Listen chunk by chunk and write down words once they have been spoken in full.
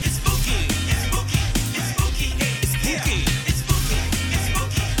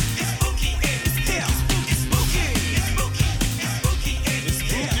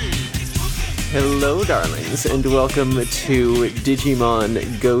Hello, darlings, and welcome to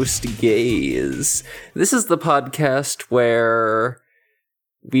Digimon Ghost Gaze. This is the podcast where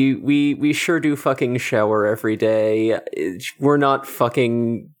we sure do fucking shower every day. We're not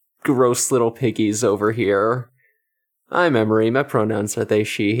fucking gross little piggies over here. I'm Emery. My pronouns are they,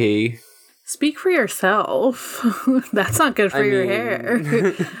 she, he. Speak for yourself. That's not good for your hair.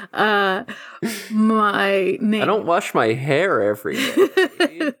 My name... I don't wash my hair every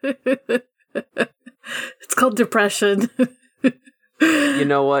day. It's called depression. You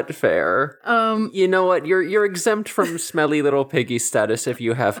know what? Fair. You know what? You're exempt from smelly little piggy status if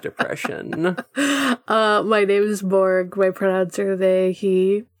you have depression. My name is Borg. My pronouns are they,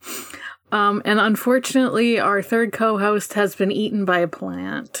 he. And unfortunately, our third co-host has been eaten by a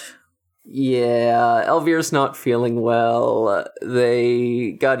plant. Yeah, Elvir's not feeling well.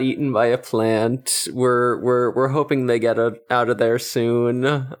 They got eaten by a plant. We're hoping they get out of there soon.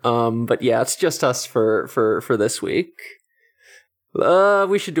 But yeah, it's just us for this week.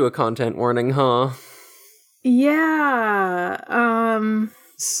 We should do a content warning, huh? Yeah.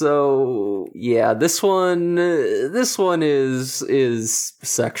 So yeah, this one is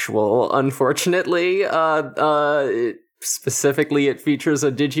sexual, unfortunately. Specifically, it features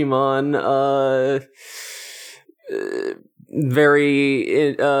a Digimon,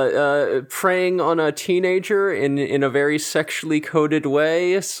 very preying on a teenager in a very sexually coded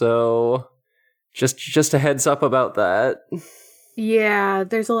way. So, just a heads up about that. Yeah,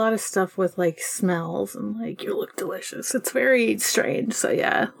 there's a lot of stuff with like smells and like you look delicious. It's very strange. So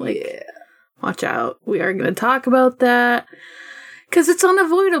yeah, watch out. We are going to talk about that. Because it's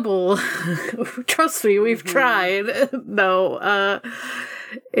unavoidable. Trust me, we've tried. No,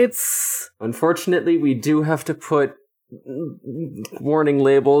 it's... Unfortunately, we do have to put warning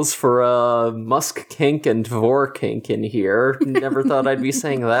labels for musk kink and vor kink in here. Never thought I'd be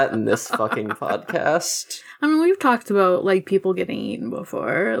saying that in this fucking podcast. I mean, we've talked about, like, people getting eaten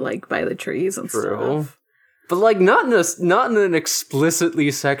before, like, by the trees and stuff. But, like, not in an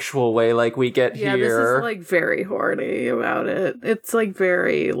explicitly sexual way like we get here. Yeah, this is, like, very horny about it. It's, like,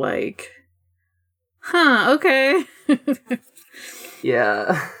 very, like... Huh, okay.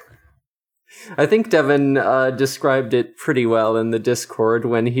 Yeah. I think Devin described it pretty well in the Discord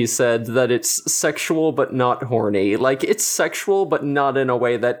when he said that it's sexual but not horny. Like, it's sexual but not in a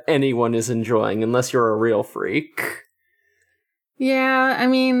way that anyone is enjoying unless you're a real freak. Yeah, I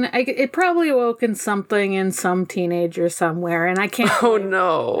mean, it probably awoken something in some teenager somewhere, and I can't...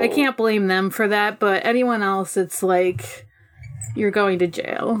 I can't blame them for that, but anyone else, it's like, you're going to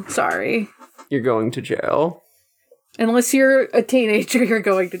jail. Sorry. You're going to jail. Unless you're a teenager, you're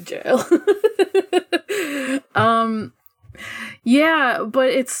going to jail. Yeah, but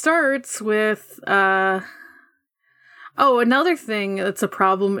it starts with, another thing that's a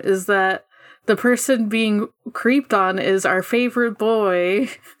problem is that the person being creeped on is our favorite boy,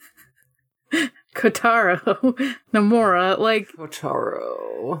 Kotaro Nomura. Like,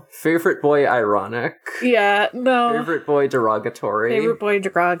 Kotaro. Favorite boy ironic. Yeah, no. Favorite boy derogatory. Favorite boy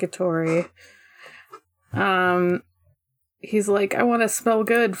derogatory. He's like, I want to smell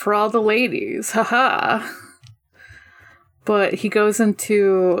good for all the ladies. Haha. But he goes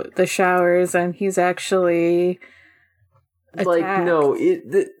into the showers and he's actually attacked. Like, no,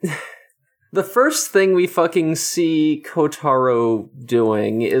 the first thing we fucking see Kotaro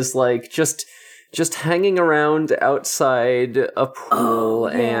doing is, like, just hanging around outside a pool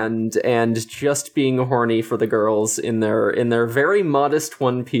and just being horny for the girls in their very modest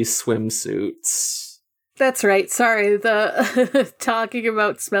one-piece swimsuits. That's right. Sorry, the talking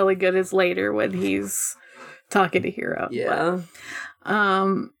about smelling good is later when he's talking to Hiro. Yeah.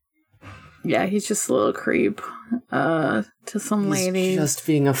 But, yeah, he's just a little creep to some ladies. He's just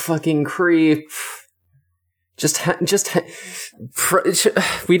being a fucking creep.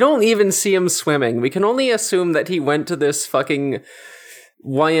 We don't even see him swimming. We can only assume that he went to this fucking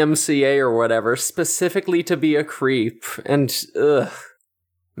YMCA or whatever specifically to be a creep. And, ugh.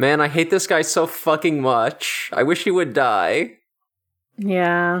 Man, I hate this guy so fucking much. I wish he would die.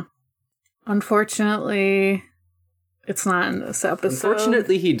 Yeah. Unfortunately, it's not in this episode.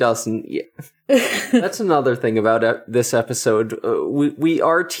 Unfortunately, he doesn't. Yeah. That's another thing about this episode. We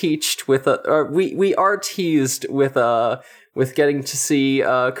are teased with getting to see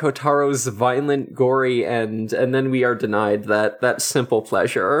Kotaro's violent, gory end, and then we are denied that simple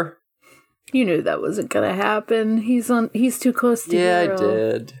pleasure. You knew that wasn't gonna happen. He's too close to Yeah, Hiro. I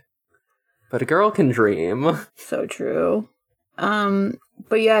did. But a girl can dream. So true.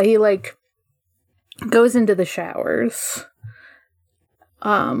 But yeah, he like goes into the showers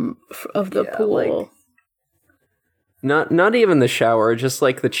of the pool. Not even the shower, just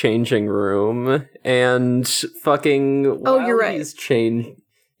like the changing room, and fucking Oh, you're right.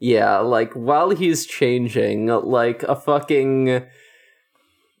 like while he's changing, like a fucking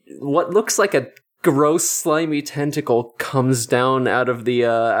what looks like a gross slimy tentacle comes down out of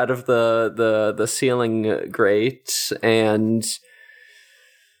the ceiling grate and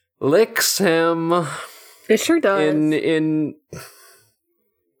licks him. It sure does. In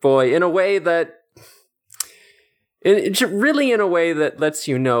a way that. Really, in a way that lets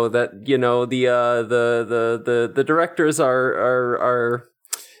you know that the directors are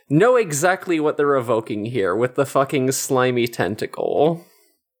know exactly what they're evoking here with the fucking slimy tentacle.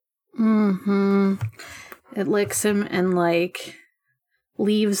 Mm-hmm. It licks him and like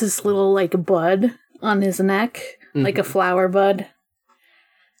leaves this little like bud on his neck, like a flower bud.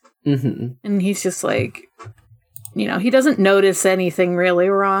 Mm-hmm. And he's just like, he doesn't notice anything really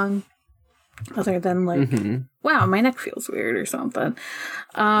wrong. Other than like, wow, my neck feels weird or something.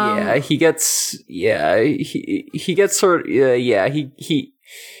 He gets sort of,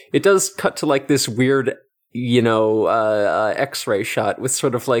 it does cut to like this weird, X-ray shot with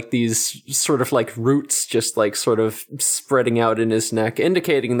sort of like these sort of like roots just like sort of spreading out in his neck,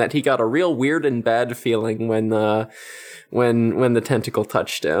 indicating that he got a real weird and bad feeling when the tentacle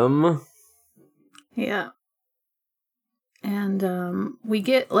touched him. Yeah. And we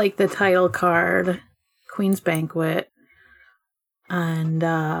get like the title card, Queen's Banquet, and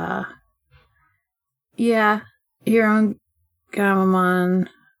Hiro and Gamamon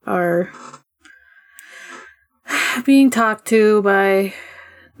are being talked to by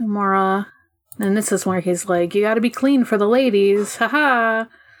Nomura, and this is where he's like, "You got to be clean for the ladies, haha."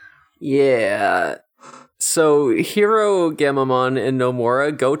 Yeah. So Hiro, Gamamon, and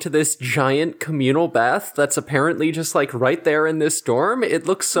Nomura go to this giant communal bath that's apparently just like right there in this dorm. It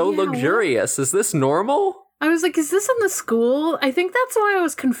looks so luxurious. What? Is this normal? I was like, is this in the school? I think that's why I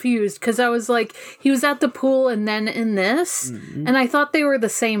was confused, because I was like, he was at the pool and then in this, and I thought they were the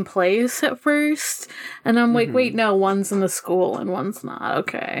same place at first, and I'm like, wait, no, one's in the school and one's not.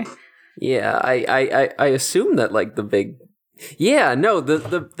 Okay. Yeah, I assume that like the big... Yeah, no,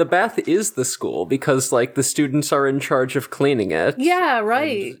 the bath is the school because, like, the students are in charge of cleaning it. Yeah,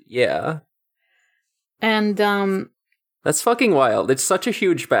 right. And that's fucking wild. It's such a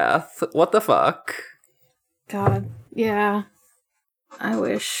huge bath. What the fuck? God, yeah. I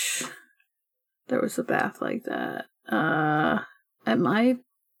wish there was a bath like that. At my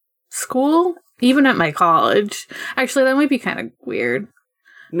school? Even at my college. Actually, that might be kind of weird.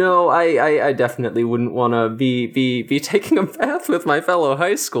 No, I definitely wouldn't want to be taking a bath with my fellow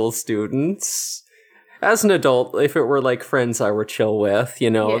high school students. As an adult, if it were like friends I were chill with,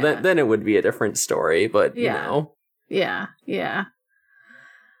 then it would be a different story, but Yeah,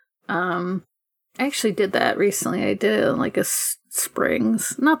 I actually did that recently. I did it in like a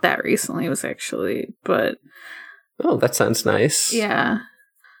Springs. Not that recently, it was actually, but... Oh, that sounds nice. Yeah.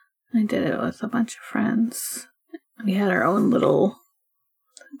 I did it with a bunch of friends. We had our own little...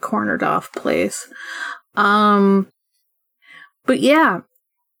 cornered off place. But yeah,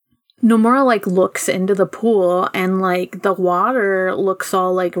 Nomura like looks into the pool and like the water looks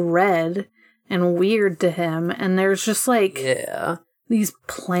all like red and weird to him, and there's just like these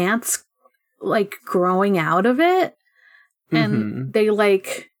plants like growing out of it, and they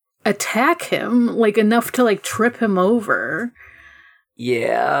like attack him like enough to like trip him over.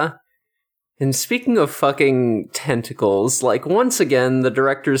 Yeah. And speaking of fucking tentacles, like, once again, the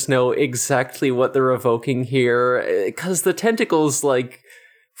directors know exactly what they're evoking here, because the tentacles, like,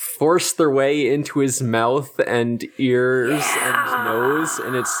 force their way into his mouth and ears and nose,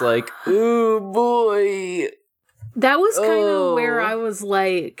 and it's like, ooh, boy. That was kind of where I was,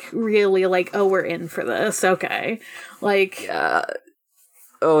 like, really, like, oh, we're in for this, okay. Like... Yeah.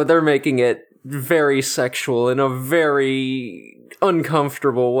 Oh, they're making it very sexual in a very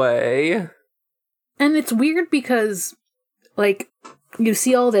uncomfortable way. And it's weird because, like, you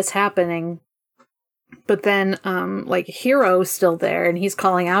see all this happening, but then, like, Hiro's still there, and he's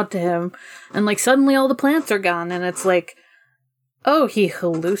calling out to him, and, like, suddenly all the plants are gone, and it's like, oh, he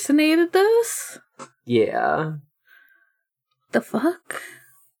hallucinated this? Yeah. The fuck?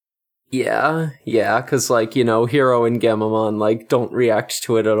 Yeah, because, like, Hiro and Gamamon, like, don't react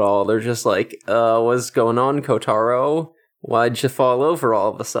to it at all. They're just like, what's going on, Kotaro? Why'd you fall over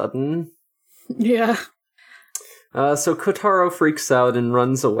all of a sudden? Yeah. So Kotaro freaks out and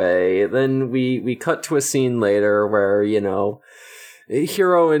runs away. Then we cut to a scene later where,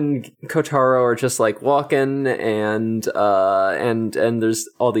 Hiro and Kotaro are just like walking, and there's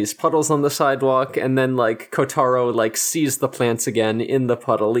all these puddles on the sidewalk, and then like Kotaro like sees the plants again in the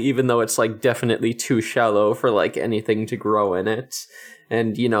puddle, even though it's like definitely too shallow for like anything to grow in it.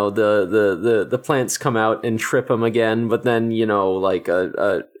 And you know the plants come out and trip him again, but then you know like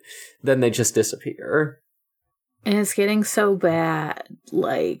then they just disappear. And it's getting so bad,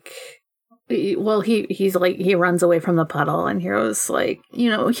 like. Well, he's like, he runs away from the puddle, and Hiro's like, you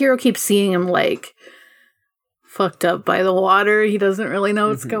know, Hiro keeps seeing him like fucked up by the water. He doesn't really know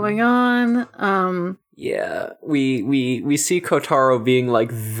what's going on. Yeah, we see Kotaro being like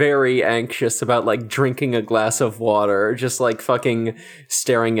very anxious about like drinking a glass of water, just like fucking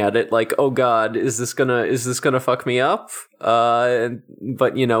staring at it like, oh god, is this gonna fuck me up?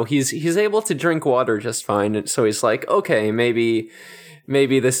 But you know, he's able to drink water just fine, and so he's like, okay, maybe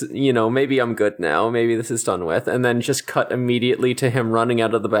this, you know, maybe I'm good now. Maybe this is done with. And then just cut immediately to him running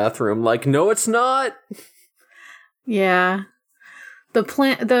out of the bathroom like, no, it's not. Yeah.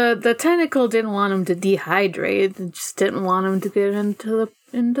 The tentacle didn't want him to dehydrate. It just didn't want him to get into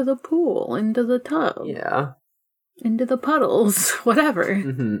the pool, into the tub. Yeah. Into the puddles, whatever.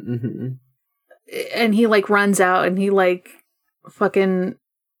 And he like runs out and he like fucking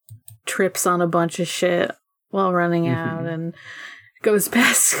trips on a bunch of shit while running out and goes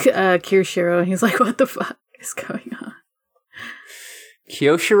past Kyoshiro, and he's like, what the fuck is going on?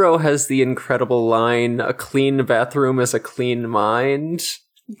 Kyoshiro has the incredible line, a clean bathroom is a clean mind.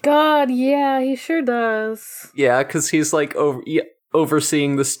 God, yeah, he sure does. Yeah, because he's like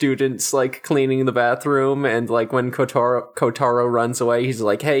overseeing the students like cleaning the bathroom, and like when Kotaro runs away, he's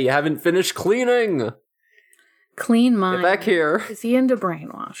like, hey, you haven't finished cleaning! Clean mind. Get back here. Is he into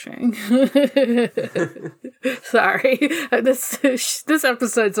brainwashing? Sorry. This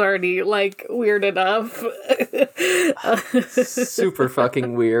episode's already, like, weird enough. Super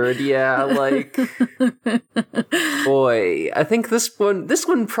fucking weird, yeah, like... Boy, I think this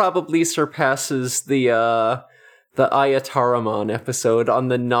one probably surpasses the Ayataramon episode on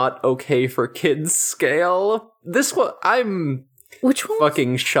the not okay for kids scale. This one, I'm... Which one?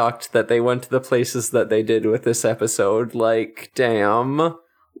 Fucking shocked that they went to the places that they did with this episode. Like, damn.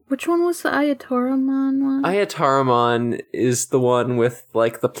 Which one was the Ayataramon one? Ayataramon is the one with,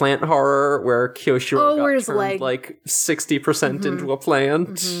 like, the plant horror where Kyoshiro got turned, like 60% into a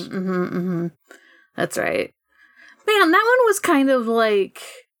plant. That's right. Man, that one was kind of like...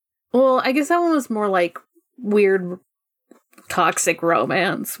 Well, I guess that one was more like weird... toxic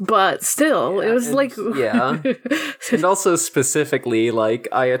romance, but still, it was like... Yeah. And also specifically, like,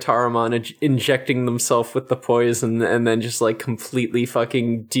 Ayataramon injecting themselves with the poison and then just, like, completely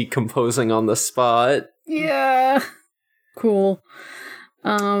fucking decomposing on the spot. Yeah. Cool.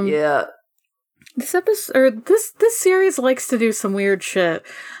 Yeah. This episode, or this series likes to do some weird shit.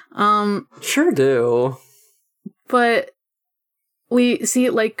 Sure do. But... we see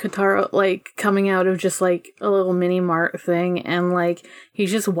it like Kotaro like coming out of just like a little mini mart thing, and like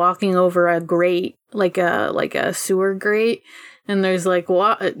he's just walking over a grate, like a sewer grate, and there's like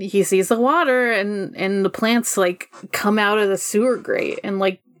he sees the water and the plants like come out of the sewer grate and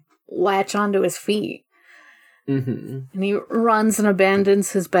like latch onto his feet. And he runs and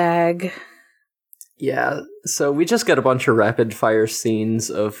abandons his bag. Yeah, so we just get a bunch of rapid fire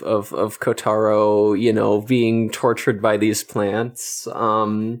scenes of Kotaro, you know, being tortured by these plants.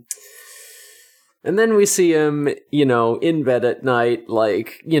 And then we see him, you know, in bed at night,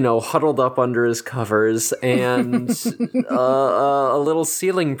 like, you know, huddled up under his covers, and a little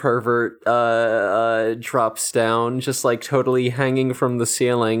ceiling pervert drops down, just like totally hanging from the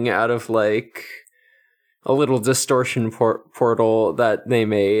ceiling out of like a little distortion portal that they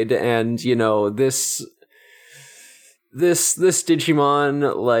made. And you know, this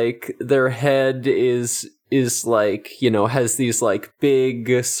Digimon, like, their head is like, you know, has these like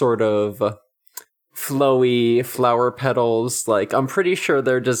big sort of flowy flower petals. Like, I'm pretty sure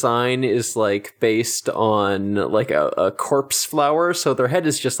their design is like based on like a corpse flower, so their head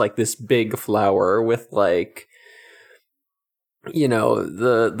is just like this big flower with like, you know,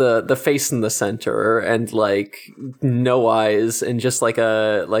 the face in the center and like no eyes and just like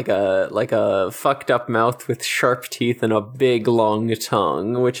a fucked up mouth with sharp teeth and a big long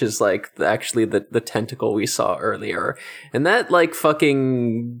tongue, which is like actually the tentacle we saw earlier. And that like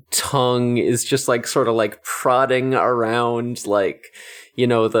fucking tongue is just like sort of like prodding around like, you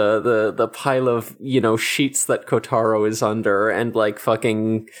know, the pile of, you know, sheets that Kotaro is under, and like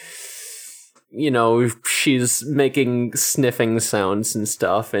fucking, you know, she's making sniffing sounds and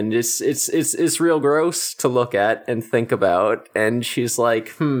stuff, and it's real gross to look at and think about. And she's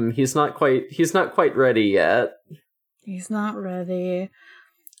like, he's not quite ready yet. He's not ready.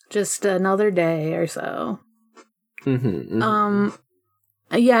 Just another day or so. Mm-hmm.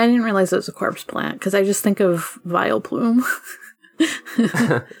 Yeah, I didn't realize it was a corpse plant because I just think of Vileplume.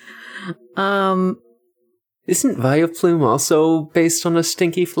 Isn't Vileplume also based on a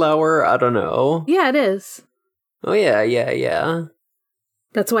stinky flower? I don't know. Yeah, it is. Oh, yeah.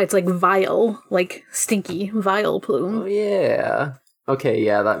 That's why it's like vile, like stinky, Vileplume. Oh, yeah. Okay,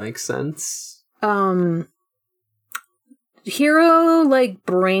 yeah, that makes sense. Hero, like,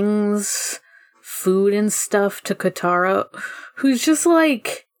 brings food and stuff to Kotaro, who's just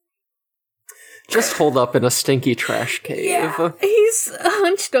like... Just holed up in a stinky trash cave. Yeah, he's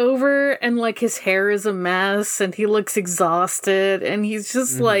hunched over and like his hair is a mess and he looks exhausted and he's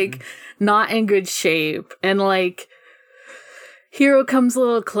just like not in good shape. And like Hero comes a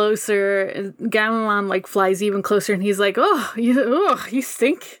little closer and Gamamon like flies even closer and he's like, oh, you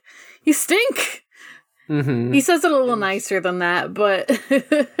stink. You stink. Mm-hmm. He says it a little nicer than that, but...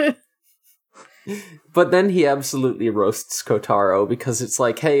 But then he absolutely roasts Kotaro because it's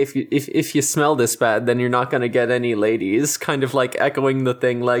like, hey, if you smell this bad, then you're not going to get any ladies. Kind of like echoing the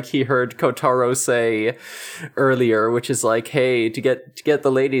thing like he heard Kotaro say earlier, which is like, hey, to get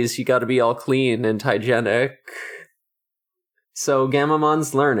the ladies, you got to be all clean and hygienic. So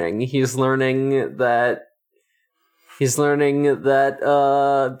Gamamon's learning. He's learning that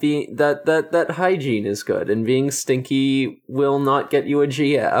that hygiene is good, and being stinky will not get you a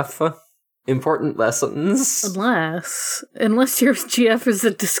GF. Important lessons. Unless your GF is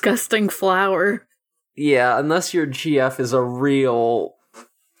a disgusting flower. Yeah, unless your GF is a real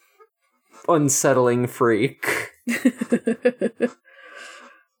unsettling freak.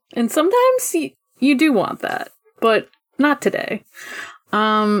 And sometimes you do want that, but not today.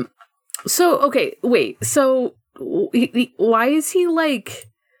 So, okay, wait. So, why is he like...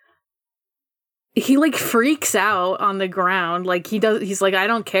 He like freaks out on the ground. Like he's like, I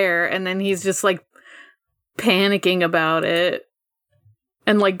don't care. And then he's just like panicking about it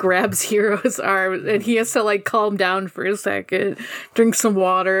and like grabs Hero's arm and he has to like calm down for a second, drink some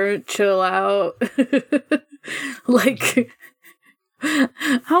water, chill out. Like,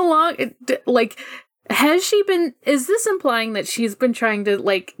 how long, like, is this implying that she's been trying to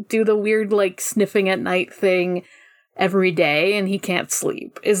like do the weird like sniffing at night thing every day and he can't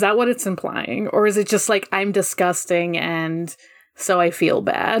sleep? Is that what it's implying? Or is it just like, I'm disgusting and so I feel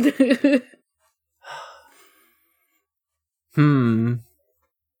bad? Good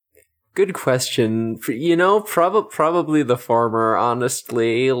question. You know, probably the former,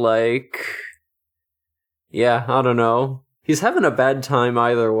 honestly. Like, yeah, I don't know. He's having a bad time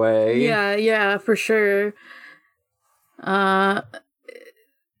either way. Yeah, for sure.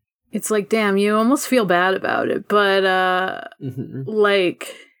 It's like, damn, you almost feel bad about it, but,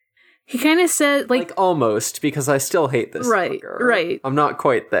 like, he kind of said, like... almost, because I still hate this fucker. Right. I'm not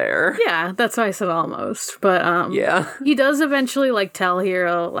quite there. Yeah, that's why I said almost, but, yeah. He does eventually, like, tell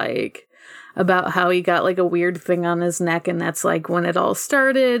Hero, like, about how he got, like, a weird thing on his neck, and that's, like, when it all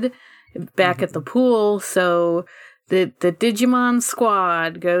started, back at the pool, so the Digimon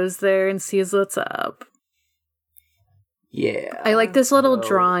squad goes there and sees what's up. Yeah. I like this little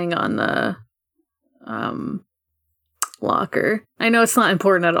drawing on the locker. I know it's not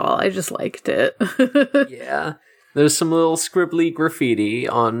important at all. I just liked it. Yeah. There's some little scribbly graffiti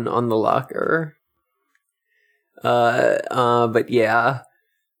on the locker. But yeah.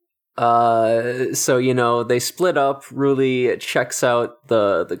 So, you know, they split up. Ruli checks out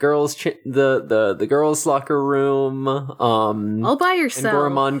the girls' the girls' locker room. All by yourself. And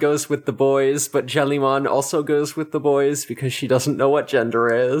Goramon goes with the boys, but Jellymon also goes with the boys because she doesn't know what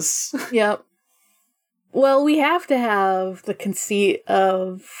gender is. Yep. Well, we have to have the conceit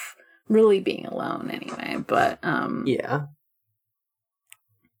of Ruli being alone anyway, but yeah.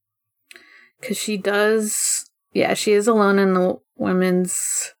 Because she does, she is alone in the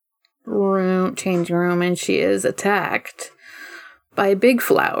women's changing room, and she is attacked by Big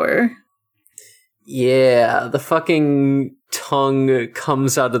Flower. Yeah, the fucking tongue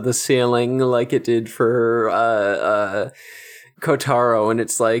comes out of the ceiling like it did for Kotaro, and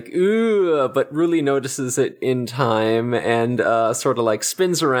it's like, ooh, but Ruli notices it in time and sort of like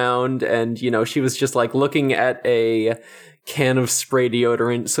spins around, and, you know, she was just like looking at a can of spray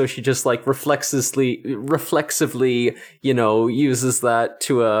deodorant, so she just like reflexively, you know, uses that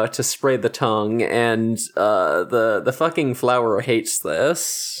to spray the tongue, and the fucking flower hates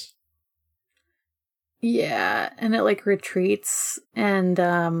this. Yeah, and it like retreats, and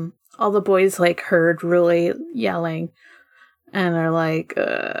all the boys like heard Ruli yelling, and they're like, what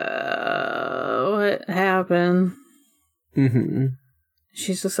happened? Mm-hmm.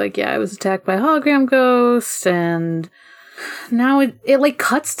 she's just like, yeah, I was attacked by a hologram ghost, and now it like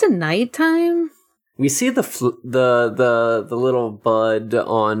cuts to nighttime. We see the little bud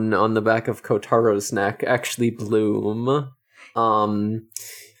on the back of Kotaro's neck actually bloom.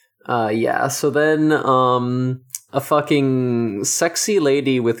 Yeah, so then a fucking sexy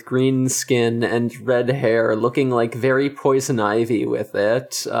lady with green skin and red hair looking like very Poison Ivy with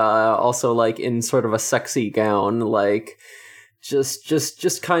it, also like in sort of a sexy gown, like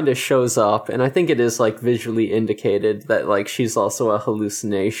just kind of shows up, and I think it is like visually indicated that like she's also a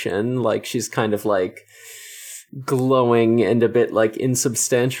hallucination, like she's kind of like glowing and a bit like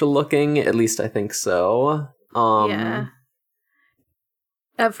insubstantial looking, at least I think so. Yeah.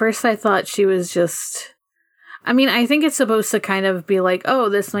 At first I thought she was just... I mean, I think it's supposed to kind of be like, oh,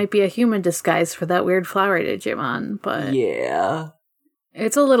 this might be a human disguise for that weird flower Digimon, but... Yeah.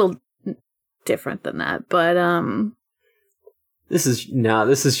 It's a little different than that, but, This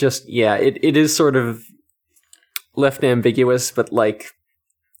is just, yeah, it is sort of left ambiguous, but, like,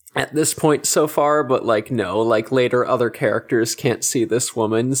 at this point so far, but, like, no, like, later other characters can't see this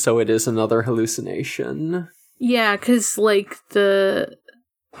woman, so it is another hallucination. Yeah, because, like, the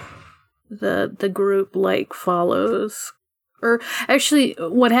group, like, follows. Or, actually,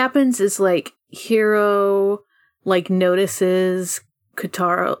 what happens is, like, Hiro, like, notices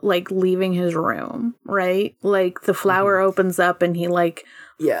Kotaro, like, leaving his room, right? Like, the flower opens up and he, like,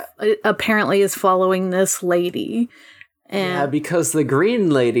 yeah, apparently is following this lady. And yeah, because the green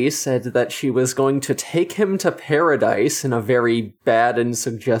lady said that she was going to take him to paradise in a very bad and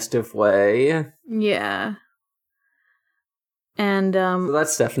suggestive way. Yeah. And, so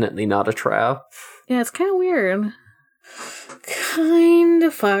that's definitely not a trap. Yeah, it's kind of weird. Kind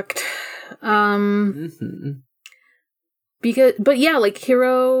of fucked. But yeah, like,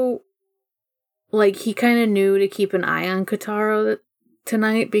 Hiro, like, he kind of knew to keep an eye on Kotaro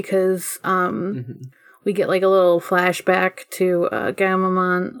tonight because, we get, like, a little flashback to,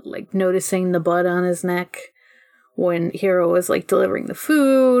 Gammamon, like, noticing the blood on his neck when Hiro was, like, delivering the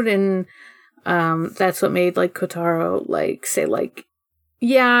food, and, that's what made, like, Kotaro, like, say, like,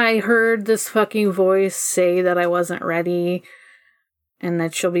 yeah, I heard this fucking voice say that I wasn't ready, and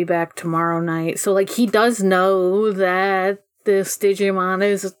that she'll be back tomorrow night. So, like, he does know that this Digimon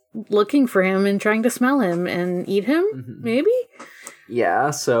is looking for him and trying to smell him and eat him, maybe?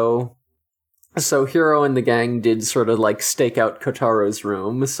 Yeah, so Hiro and the gang did sort of, like, stake out Kotaro's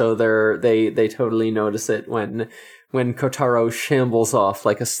room, so they totally notice it when Kotaro shambles off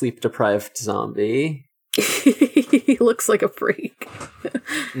like a sleep-deprived zombie. He looks like a freak.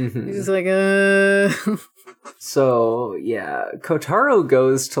 He's like, So, yeah, Kotaro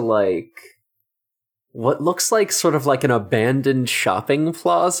goes to, like, what looks like sort of like an abandoned shopping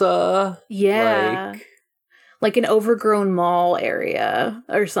plaza. Yeah. Like an overgrown mall area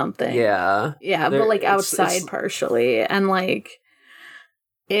or something. Yeah. Yeah, but, like, outside partially. And, like,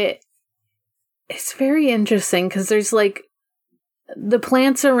 it's very interesting because there's, like, the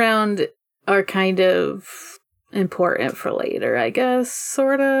plants around are kind of important for later, I guess,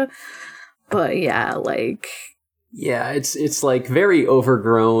 sort of. But yeah, like... Yeah, it's like very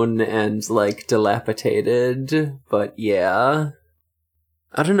overgrown and like dilapidated, but yeah.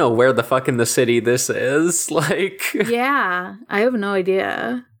 I don't know where the fuck in the city this is, like... Yeah, I have no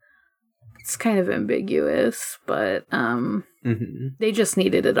idea. It's kind of ambiguous, but they just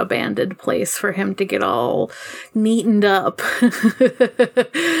needed an abandoned place for him to get all neatened up.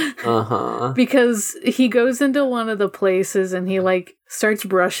 Because he goes into one of the places and he, like, starts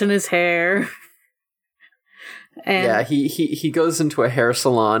brushing his hair. And yeah, he goes into a hair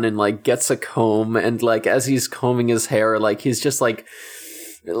salon and, like, gets a comb, and, like, as he's combing his hair, like, he's just, like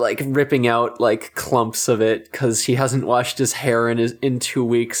ripping out, like, clumps of it, because he hasn't washed his hair in 2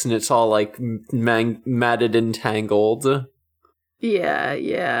 weeks, and it's all, like, matted and tangled.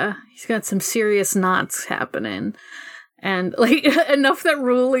 Yeah. He's got some serious knots happening. And, like, enough that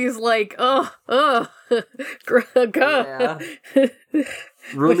Ruli's like, go. Yeah.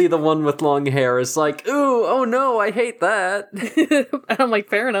 Ruli, the one with long hair, is like, ooh, oh no, I hate that. I'm like,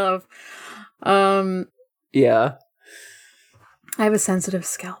 fair enough. Yeah. I have a sensitive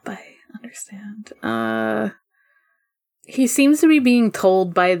scalp, I understand. He seems to be being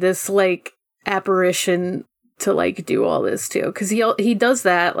told by this, like, apparition to, like, do all this too. Because he does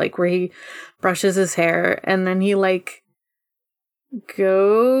that, like, where he brushes his hair, and then he, like,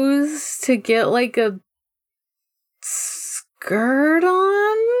 goes to get, like, a skirt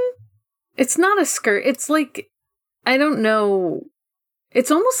on? It's not a skirt. It's, like, I don't know. It's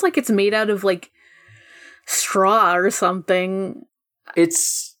almost like it's made out of, like, straw or something.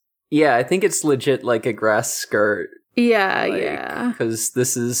 Yeah, I think it's legit like a grass skirt. Yeah, yeah. Because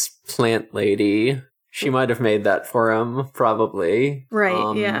this is Plant Lady. She might have made that for him, probably.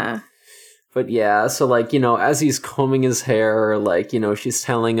 Right, yeah. But yeah, so, like, you know, as he's combing his hair, like, you know, she's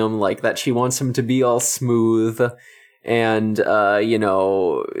telling him, like, that she wants him to be all smooth. And, you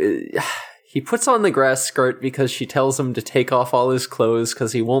know, he puts on the grass skirt because she tells him to take off all his clothes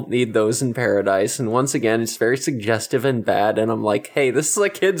because he won't need those in paradise. And once again, it's very suggestive and bad. And I'm like, hey, this is a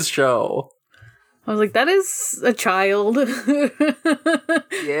kid's show. I was like, that is a child.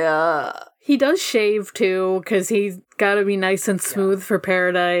 Yeah. He does shave, too, because he's got to be nice and smooth for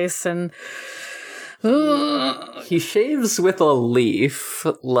paradise. And he shaves with a leaf,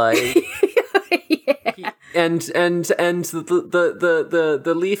 like... yeah. And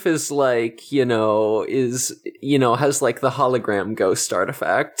the leaf is like, you know, has like the hologram ghost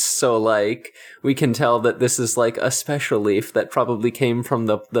artifact. So like we can tell that this is like a special leaf that probably came from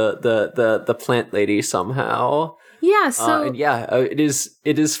the plant lady somehow. Yeah, so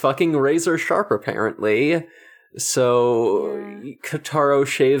it is fucking razor sharp apparently. So Kotaro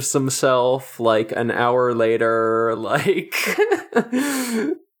shaves himself like an hour later, like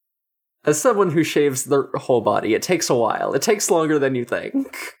as someone who shaves their whole body, it takes a while. It takes longer than you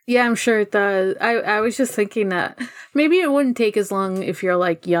think. Yeah, I'm sure it does. I was just thinking that maybe it wouldn't take as long if you're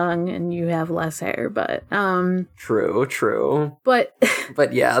like young and you have less hair, but True. But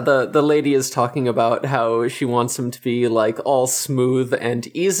yeah, the lady is talking about how she wants him to be like all smooth and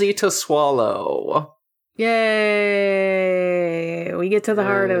easy to swallow. Yay! We get to the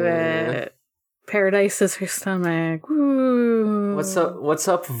heart of it. Paradise is her stomach. Woo. What's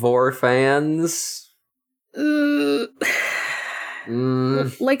up, Vor fans? Like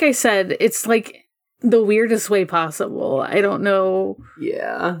I said, it's like the weirdest way possible. I don't know.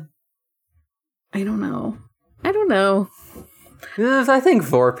 Yeah. I don't know. I think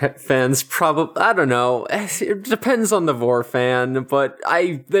Vor fans probably... I don't know. It depends on the Vor fan, but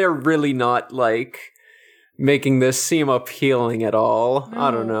they're really not, like... making this seem appealing at all. No, I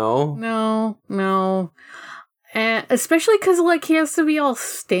don't know. No. And especially because, like, he has to be all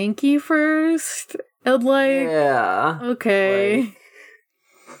stanky first. And, like... Yeah. Okay. Like,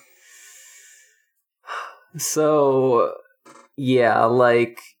 so... Yeah,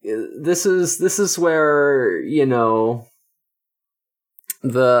 like, this is where, you know...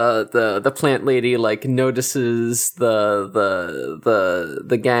 The plant lady like notices the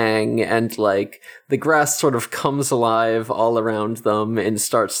gang, and like the grass sort of comes alive all around them and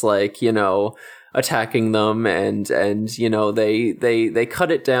starts like, you know, attacking them, and you know they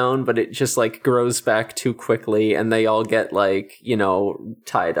cut it down, but it just like grows back too quickly, and they all get like, you know,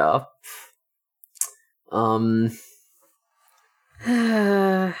 tied up.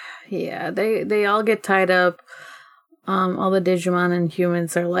 Yeah, they all get tied up. All the Digimon and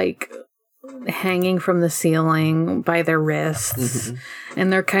humans are like hanging from the ceiling by their wrists,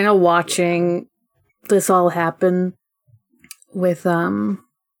 and they're kind of watching this all happen with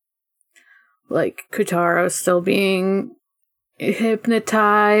like Kotaro still being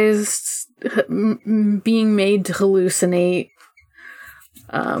hypnotized, being made to hallucinate,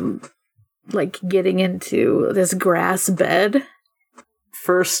 like getting into this grass bed.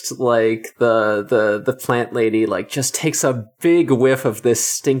 First, like, the plant lady, like, just takes a big whiff of this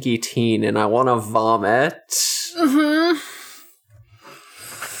stinky teen, and I want to vomit.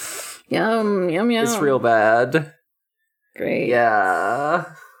 Yum. It's real bad. Great. Yeah.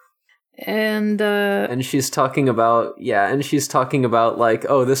 And she's talking about, like,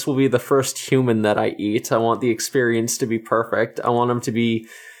 oh, this will be the first human that I eat. I want the experience to be perfect. I want him to be,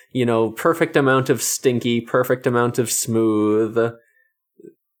 you know, perfect amount of stinky, perfect amount of smooth.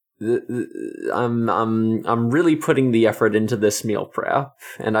 I'm really putting the effort into this meal prep,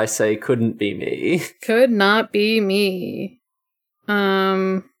 and I say couldn't be me. Could not be me.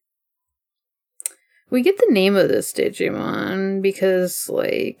 We get the name of this Digimon because,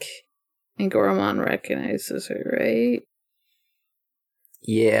 like, Goromon recognizes her, right?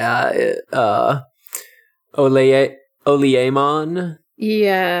 Yeah, Oleamon.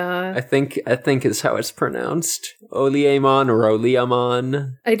 Yeah. I think is how it's pronounced. Oleamon or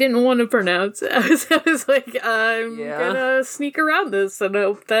Oleamon. I didn't want to pronounce it. I was like, I'm gonna sneak around this and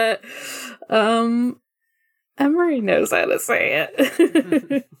hope that Emery knows how to say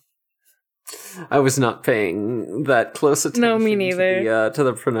it. I was not paying that close attention. No, me neither. To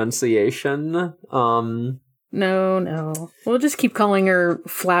the pronunciation. No. We'll just keep calling her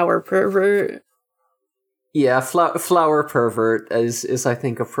Flower Pervert. Yeah, flower pervert is I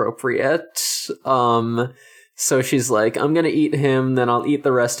think appropriate. So she's like, I'm gonna eat him, then I'll eat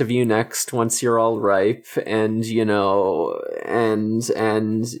the rest of you next once you're all ripe, and you know, and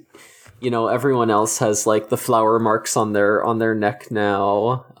everyone else has like the flower marks on their neck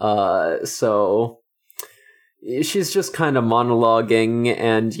now. So she's just kind of monologuing,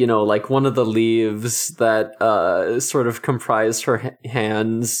 and like one of the leaves that sort of comprise her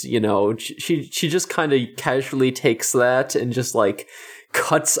hands, she just kind of casually takes that and just like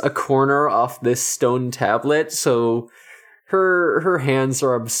cuts a corner off this stone tablet, so her hands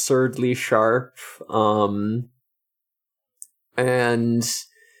are absurdly sharp. And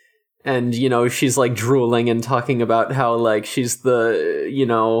she's like drooling and talking about how like she's the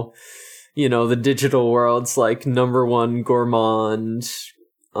the digital world's like number one gourmand.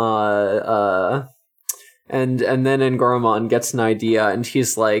 And then Gourmand gets an idea, and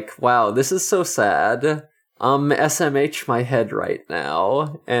he's like, wow, this is so sad. SMH my head right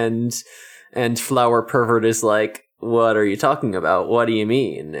now. And Flower Pervert is like, what are you talking about? What do you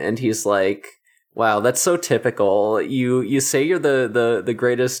mean? And he's like, wow, that's so typical. You say you're the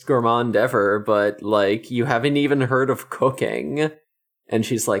greatest gourmand ever, but like you haven't even heard of cooking. And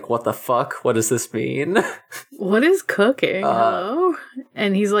she's like, what the fuck? What does this mean? What is cooking? Hello?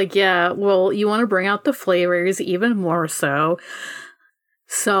 And he's like, yeah, well, you want to bring out the flavors even more so.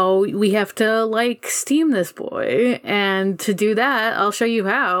 So we have to like steam this boy. And to do that, I'll show you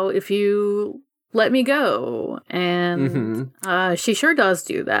how if you let me go. And she sure does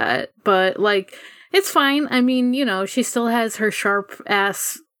do that. But like, it's fine. I mean, she still has her sharp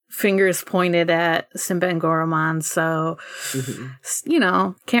ass fingers pointed at Simba and Gourmand, so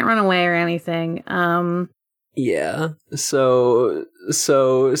can't run away or anything. Yeah. So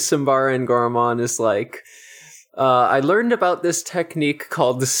Simbara and Gourmand is like, I learned about this technique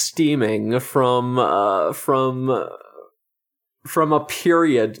called steaming from a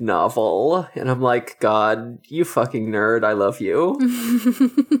period novel, and I'm like, God, you fucking nerd, I love you.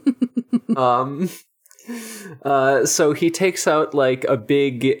 So he takes out like a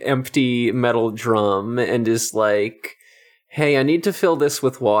big empty metal drum and is like, hey, I need to fill this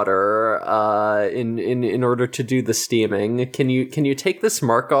with water in order to do the steaming. Can you take this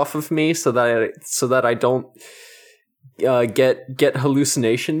mark off of me so that I don't get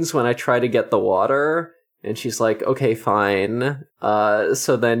hallucinations when I try to get the water? And she's like, okay, fine.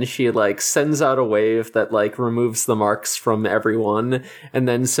 So then she like sends out a wave that like removes the marks from everyone, and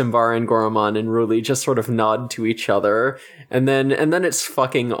then Simbara and Gourmand and Ruli just sort of nod to each other, and then it's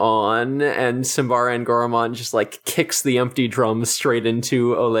fucking on, and Simbara and Gourmand just like kicks the empty drum straight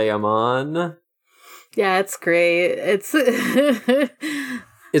into Oleaman. Yeah, it's great.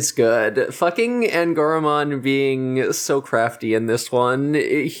 It's good. Fucking Gourmand being so crafty in this one.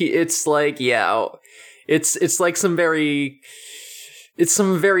 It's like, yeah. It's like some very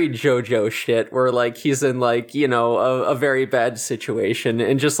JoJo shit where like he's in like, a very bad situation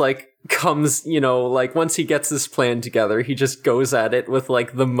and just like comes, like once he gets this plan together, he just goes at it with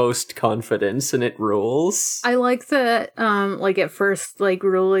like the most confidence, and it rules. I like that, like at first, like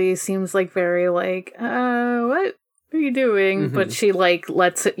Ruli seems like very like, what are you doing? But she like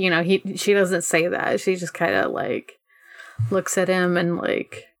lets it, she doesn't say that. She just kind of like looks at him and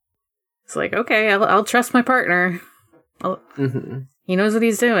like, it's like, okay, I'll trust my partner. He knows what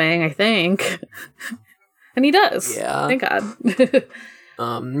he's doing, I think. And he does. Yeah. Thank God.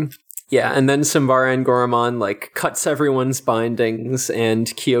 Yeah, and then Simbara and Gourmand like cuts everyone's bindings, and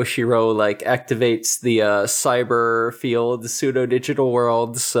Kyoshiro like activates the cyber field, pseudo-digital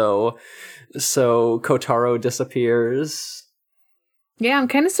world, so Kotaro disappears. Yeah, I'm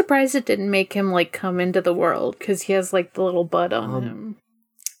kind of surprised it didn't make him like come into the world, because he has like the little bud on him.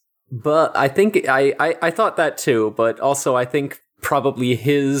 But I think I thought that too, but also I think probably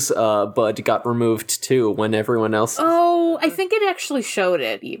his bud got removed too when everyone else. Oh, I think it actually showed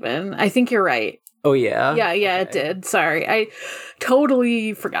it even. I think you're right. Oh, yeah? Yeah, okay. It did. Sorry. I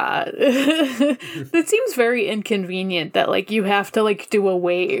totally forgot. It seems very inconvenient that like you have to like do a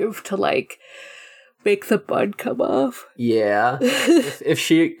wave to like make the bud come off. Yeah. if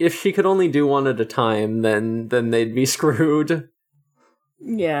she could only do one at a time, then they'd be screwed.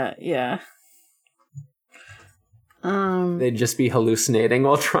 Yeah. They'd just be hallucinating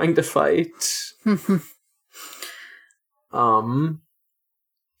while trying to fight.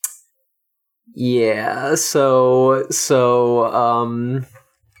 Yeah, so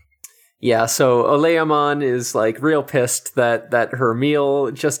Oleaman is like real pissed that her meal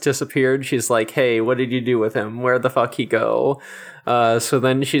just disappeared. She's like, hey, what did you do with him? Where the fuck he go? So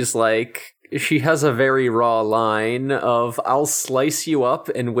then she's like, she has a very raw line of, I'll slice you up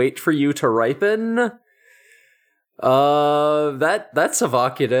and wait for you to ripen. That's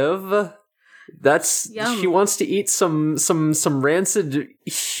evocative. That's Yum. She wants to eat some rancid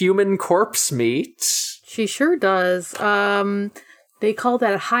human corpse meat. She sure does. They call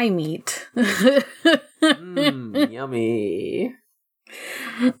that high meat. Yummy.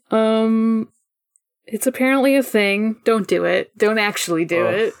 It's apparently a thing. Don't do it. Don't actually do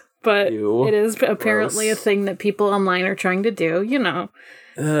it. But ew. It is apparently Gross. a thing that people online are trying to do, you know.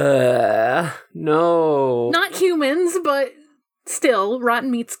 No. Not humans, but still,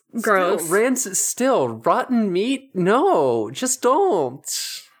 rotten meat's gross. Still, rotten meat? No, just don't.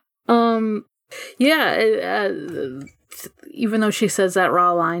 Yeah, even though she says that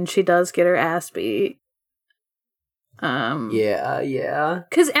raw line, she does get her ass beat. Yeah.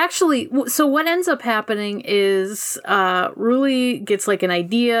 Because actually, so what ends up happening is Ruli gets like an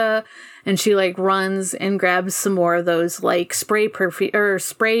idea, and she like runs and grabs some more of those like spray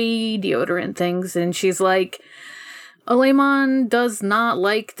deodorant things, and she's like, Olemon does not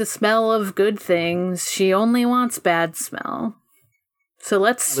like the smell of good things. She only wants bad smell. So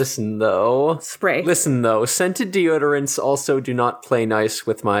let's Listen though, spray. scented deodorants also do not play nice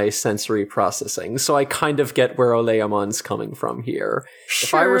with my sensory processing, so I kind of get where Oleamon's coming from here. Sure.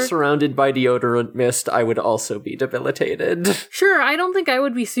 If I were surrounded by deodorant mist, I would also be debilitated. Sure, I don't think I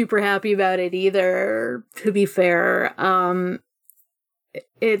would be super happy about it either, to be fair.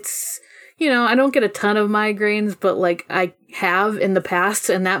 It's, you know, I don't get a ton of migraines, but like I have in the past,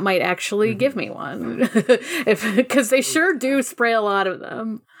 and that might actually give me one. Because they sure do spray a lot of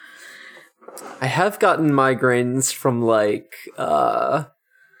them. I have gotten migraines from like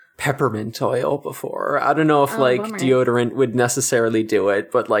peppermint oil before. I don't know if like bummer. deodorant would necessarily do it,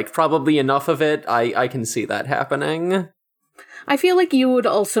 but like probably enough of it, I can see that happening. I feel like you would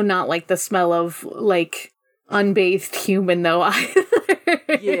also not like the smell of like unbathed human though either.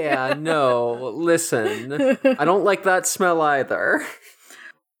 Yeah, no, listen. I don't like that smell either.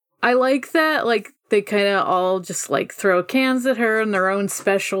 I like that, like, they kind of all just, like, throw cans at her in their own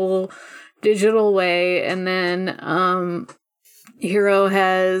special digital way, and then, Hiro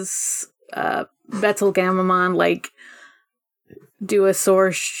has, Betel Gamamon, like, do a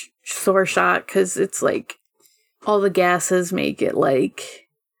sore shot, because it's, like, all the gases make it, like,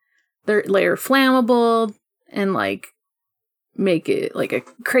 they're flammable, and, like, make it, like, a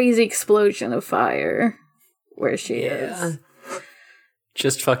crazy explosion of fire where she is.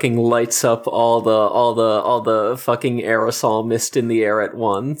 Just fucking lights up all the fucking aerosol mist in the air at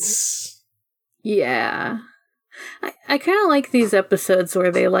once. Yeah. I kind of like these episodes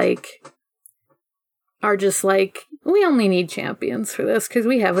where they, like, are just like, we only need champions for this because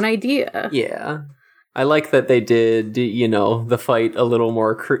we have an idea. Yeah. I like that they did, you know, the fight a little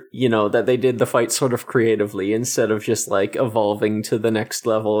more, that they did the fight sort of creatively instead of just, like, evolving to the next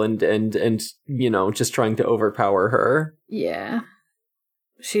level and you know, just trying to overpower her. Yeah.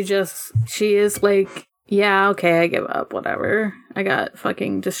 She is like, yeah, okay, I give up, whatever. I got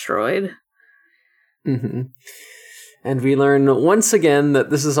fucking destroyed. Mm-hmm. And we learn once again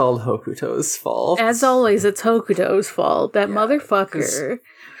that this is all Hokuto's fault. As always, it's Hokuto's fault. That motherfucker.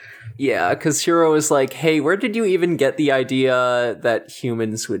 Yeah, because Hiro is like, hey, where did you even get the idea that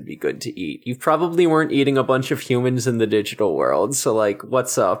humans would be good to eat? You probably weren't eating a bunch of humans in the digital world, so, like,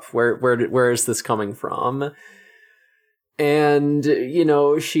 what's up? Where is this coming from? And, you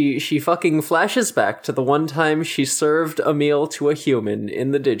know, she fucking flashes back to the one time she served a meal to a human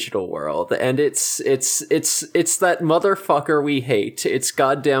in the digital world, and it's that motherfucker we hate. It's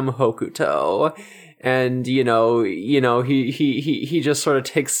goddamn Hokuto. And, you know, he just sort of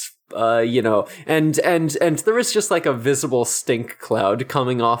takes, you know, and there is just like a visible stink cloud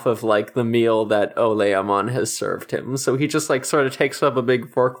coming off of like the meal that Oleamon has served him. So he just like sort of takes up a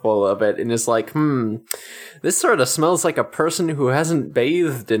big forkful of it and is like, this sort of smells like a person who hasn't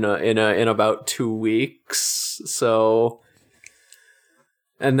bathed in about 2 weeks. So,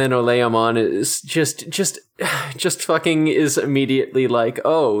 and then Oleamon is just fucking is immediately like,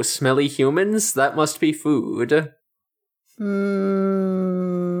 oh, smelly humans? That must be food.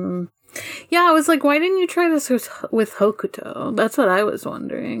 Yeah, I was like, why didn't you try this with Hokuto? That's what I was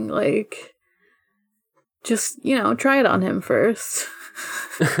wondering. Like, just, you know, try it on him first.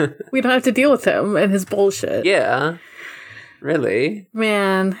 We don't have to deal with him and his bullshit. Yeah. Really?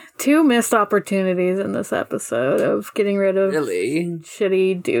 Man, 2 missed opportunities in this episode of getting rid of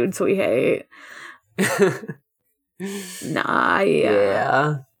shitty dudes we hate. Nah,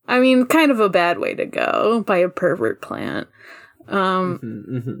 yeah. I mean, kind of a bad way to go by a pervert plant.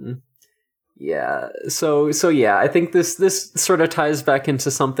 Yeah. So yeah, I think this sort of ties back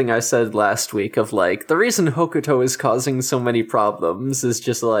into something I said last week of like, the reason Hokuto is causing so many problems is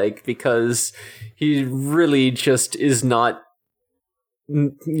just like, because he really just is not,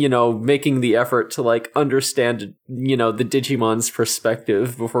 you know, making the effort to like understand, you know, the Digimon's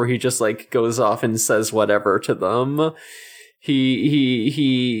perspective before he just like goes off and says whatever to them.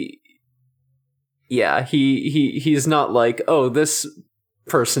 he's not like, oh, this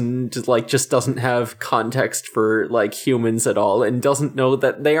person just doesn't have context for like humans at all and doesn't know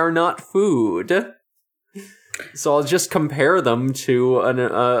that they are not food. So I'll just compare them to an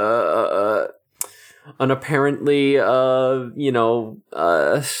apparently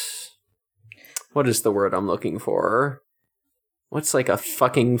what is the word I'm looking for? What's like a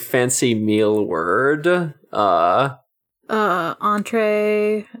fucking fancy meal word?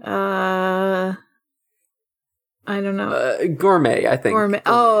 Entree, I don't know. Gourmet, I think. Gourmet.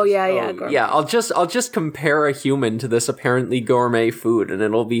 Oh, yeah, gourmet. Yeah, I'll just compare a human to this apparently gourmet food and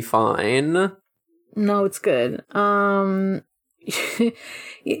it'll be fine. No, it's good.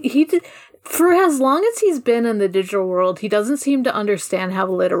 He did, for as long as he's been in the digital world, he doesn't seem to understand how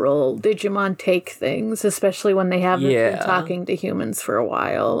literal Digimon take things, especially when they haven't been talking to humans for a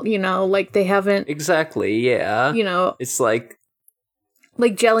while. You know, like they haven't... Exactly, yeah. You know... It's like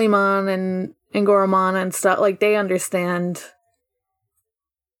Jellymon and Goromon and stuff, like they understand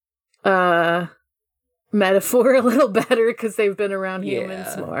metaphor a little better because they've been around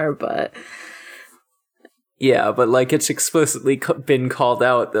humans more, but... Yeah, but like it's explicitly been called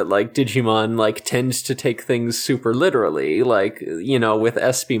out that like Digimon like tends to take things super literally, like, you know, with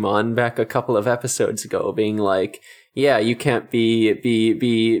Espimon back a couple of episodes ago being like, yeah, you can't be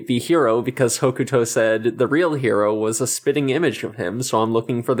hero because Hokuto said the real hero was a spitting image of him, so I'm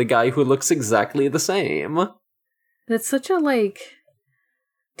looking for the guy who looks exactly the same. That's such a like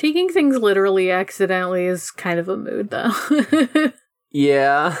taking things literally accidentally is kind of a mood though.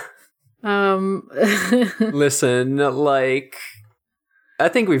 Yeah. Listen, like, I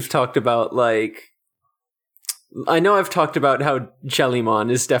think we've talked about, like, I know I've talked about how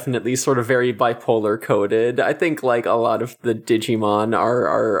Jellymon is definitely sort of very bipolar coded. I think, like, a lot of the Digimon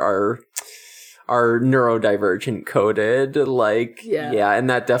are neurodivergent coded, like, yeah, and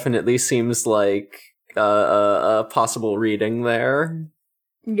that definitely seems like a possible reading there.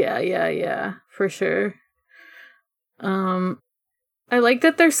 Yeah, for sure. I like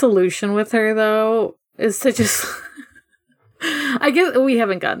that their solution with her, though, is to just... I guess we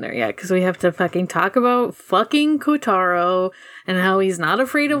haven't gotten there yet, because we have to fucking talk about fucking Kotaro, and how he's not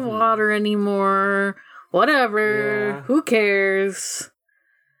afraid of water anymore. Whatever. Yeah. Who cares?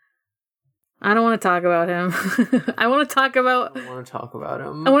 I don't want to talk about him. I want to talk about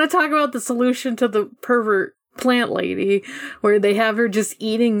the solution to the pervert plant lady, where they have her just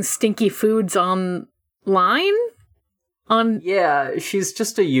eating stinky foods online? Yeah, she's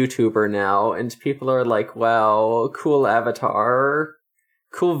just a YouTuber now, and people are like, wow, cool avatar.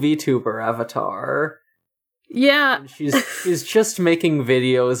 Cool VTuber avatar. Yeah. And she's just making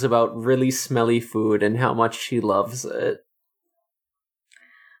videos about really smelly food and how much she loves it.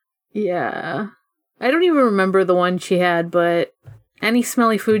 Yeah. I don't even remember the one she had, but any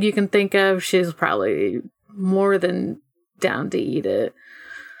smelly food you can think of, she's probably more than down to eat it.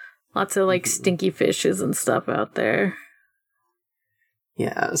 Lots of, like, stinky fishes and stuff out there.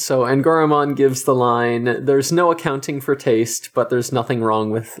 Yeah, so Angoromon gives the line, there's no accounting for taste, but there's nothing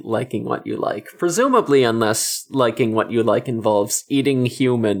wrong with liking what you like. Presumably, unless liking what you like involves eating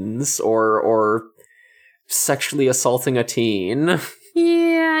humans or sexually assaulting a teen.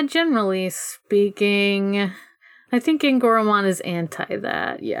 Yeah, generally speaking. I think Angoromon is anti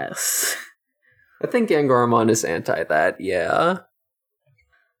that, yes. I think Angoromon is anti that, yeah.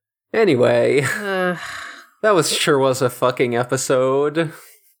 Anyway... That sure was a fucking episode.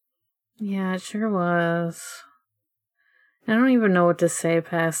 Yeah, it sure was. I don't even know what to say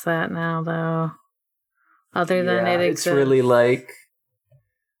past that now, though. Other than it exists. It's really like...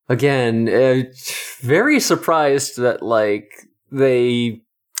 Again, very surprised that, like, they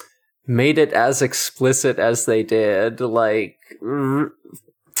made it as explicit as they did. Like...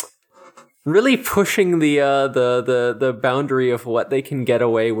 really pushing the boundary of what they can get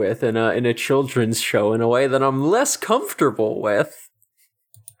away with in a children's show in a way that I'm less comfortable with.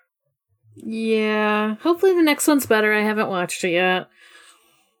 Yeah, hopefully the next one's better. I haven't watched it yet.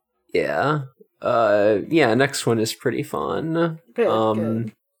 Yeah. Next one is pretty fun.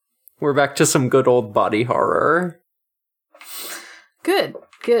 Good. We're back to some good old body horror. Good.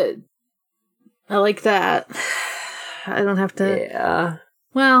 I like that. I don't have to... Yeah.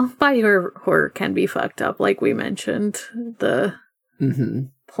 Well, body horror can be fucked up, like we mentioned. The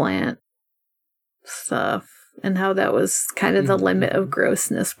plant stuff, and how that was kind of the limit of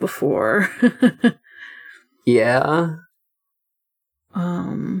grossness before. Yeah.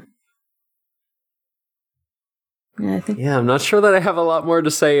 Yeah, I think... Yeah, I'm not sure that I have a lot more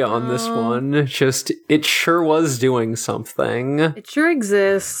to say on this one. Just, it sure was doing something. It sure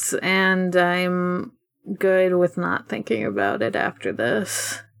exists, and I'm good with not thinking about it after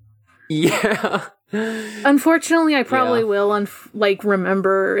this. Yeah. Unfortunately, I probably will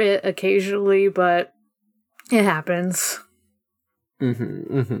remember it occasionally, but it happens.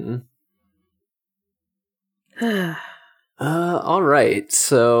 All right.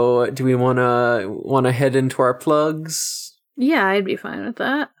 So, do we wanna head into our plugs? Yeah, I'd be fine with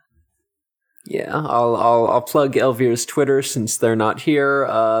that. Yeah, I'll plug Elvir's Twitter since they're not here.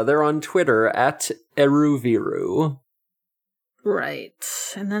 They're on Twitter at Eruviru. Right.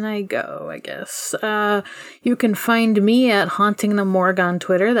 And then I go, I guess. You can find me at Haunting the Morgue on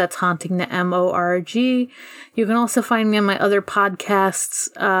Twitter. That's Haunting the MORG. You can also find me on my other podcasts,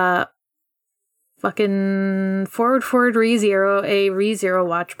 fucking Forward ReZero, a ReZero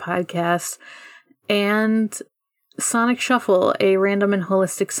Watch podcast, and Sonic Shuffle, a random and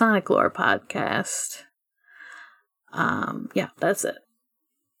holistic Sonic lore podcast. Yeah, that's it.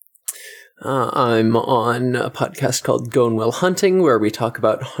 I'm on a podcast called Go and Will Hunting, where we talk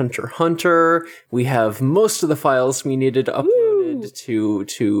about Hunter x Hunter. We have most of the files we needed uploaded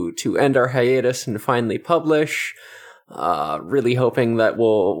to end our hiatus and finally publish. Really hoping that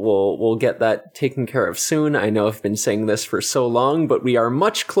we'll get that taken care of soon. I know I've been saying this for so long, but we are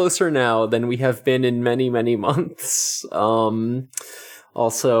much closer now than we have been in many, many months. Also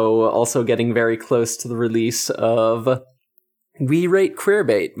getting very close to the release of We Rate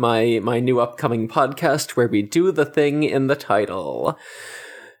Queerbait, my new upcoming podcast where we do the thing in the title.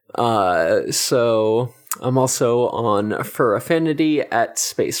 So I'm also on Fur Affinity at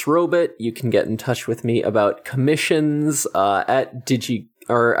Space Robot. You can get in touch with me about commissions at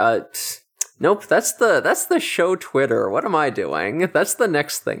nope, that's the show Twitter. What am I doing? That's the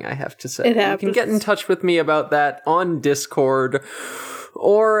next thing I have to say. It happens. You can get in touch with me about that on Discord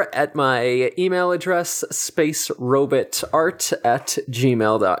or at my email address,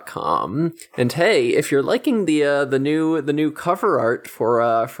 spacerobotart@gmail.com. And hey, if you're liking the new cover art for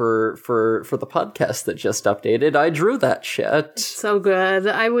the podcast that just updated, I drew that shit. So good.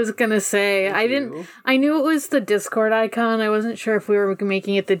 I was gonna say I knew it was the Discord icon. I wasn't sure if we were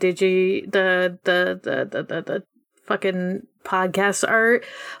making it the fucking podcast art,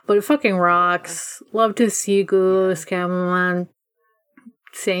 but it fucking rocks. Love to see Goose Cameron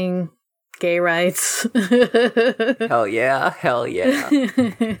saying gay rights. Hell yeah.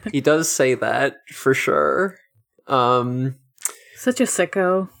 He does say that for sure. Such a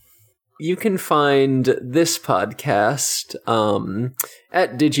sicko. You can find this podcast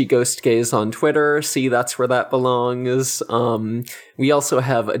at DigiGhostGaze on Twitter. See, that's where that belongs. We also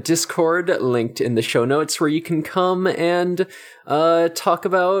have a Discord linked in the show notes where you can come and talk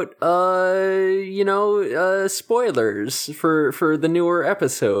about spoilers for the newer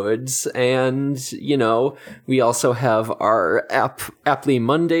episodes. And we also have our Aptly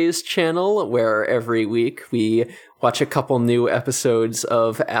Mondays channel where every week we watch a couple new episodes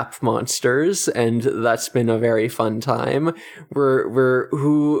of App Monsters, and that's been a very fun time.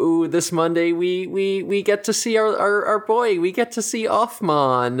 This Monday we get to see our boy. We get to see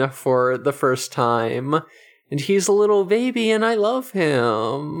Offman for the first time, and he's a little baby, and I love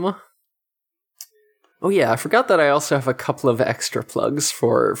him. Oh yeah, I forgot that I also have a couple of extra plugs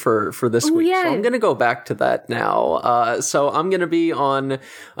for this week. Yeah. So I'm going to go back to that now. So I'm going to be on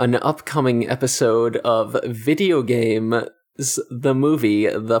an upcoming episode of Video Game the Movie,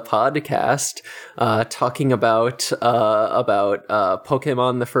 the podcast, talking about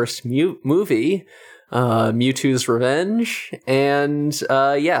Pokemon the first movie, Mewtwo's Revenge, and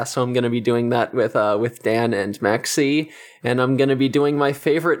so I'm gonna be doing that with Dan and Maxi, and I'm gonna be doing my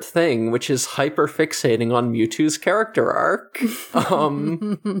favorite thing, which is hyperfixating on Mewtwo's character arc.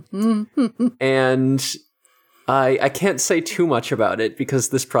 And I can't say too much about it because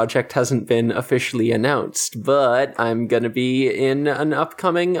this project hasn't been officially announced, but I'm gonna be in an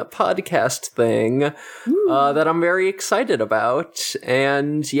upcoming podcast thing that I'm very excited about,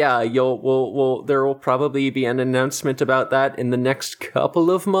 and yeah, there will probably be an announcement about that in the next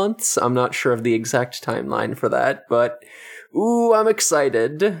couple of months. I'm not sure of the exact timeline for that, but I'm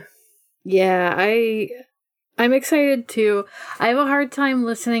excited. Yeah, I'm excited too. I have a hard time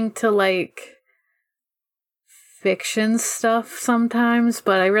listening to fiction stuff sometimes,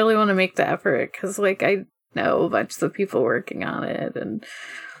 but I really want to make the effort because I know a bunch of the people working on it, and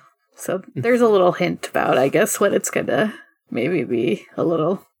so there's a little hint about, I guess, what it's gonna maybe be a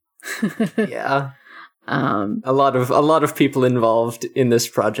little. Yeah. A lot of people involved in this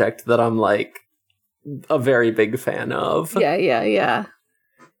project that I'm a very big fan of. Yeah.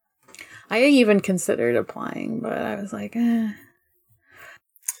 I even considered applying, but I was like, eh.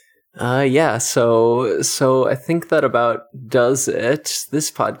 Yeah, so I think that about does it.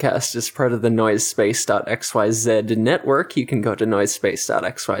 This podcast is part of the Noisespace.xyz network. You can go to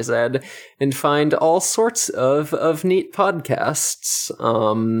Noisespace.xyz and find all sorts of neat podcasts.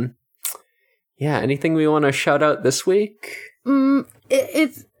 Yeah, anything we want to shout out this week?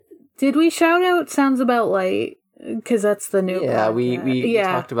 Did we shout out Sounds About Light? Because that's the new Yeah, podcast. we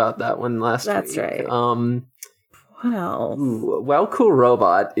talked about that one last week. That's right. What else? Wow Cool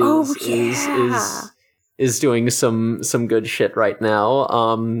Robot is doing some good shit right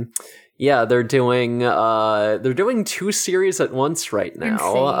now. Yeah, they're doing 2 series at once right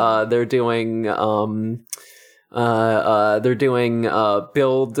now. They're doing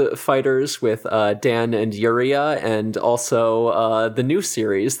Build Fighters with Dan and Yuria, and also the new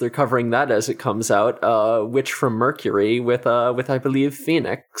series. They're covering that as it comes out. Witch from Mercury with I believe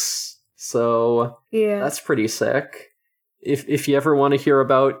Phoenix. So Yeah. that's pretty sick. If you ever want to hear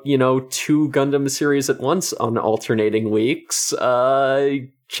about 2 Gundam series at once on alternating weeks,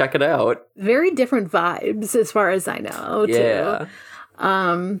 check it out. Very different vibes as far as I know, Yeah.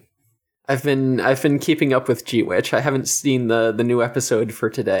 too. I've been keeping up with G-Witch. I haven't seen the new episode for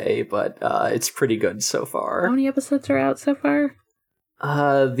today, but it's pretty good so far. How many episodes are out so far?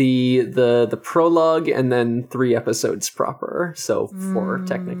 The prologue and then 3 episodes proper, so 4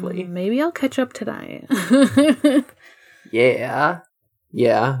 technically. Maybe I'll catch up tonight. Yeah,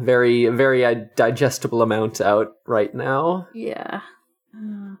 very very digestible amount out right now. Yeah.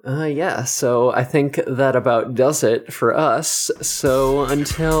 Yeah, so I think that about does it for us. So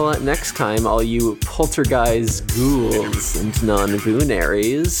until next time, all you poltergeist ghouls and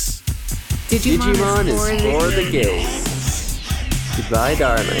non-vunaries, Digimon is for the gays. Goodbye,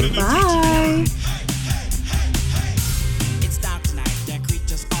 darling. Bye.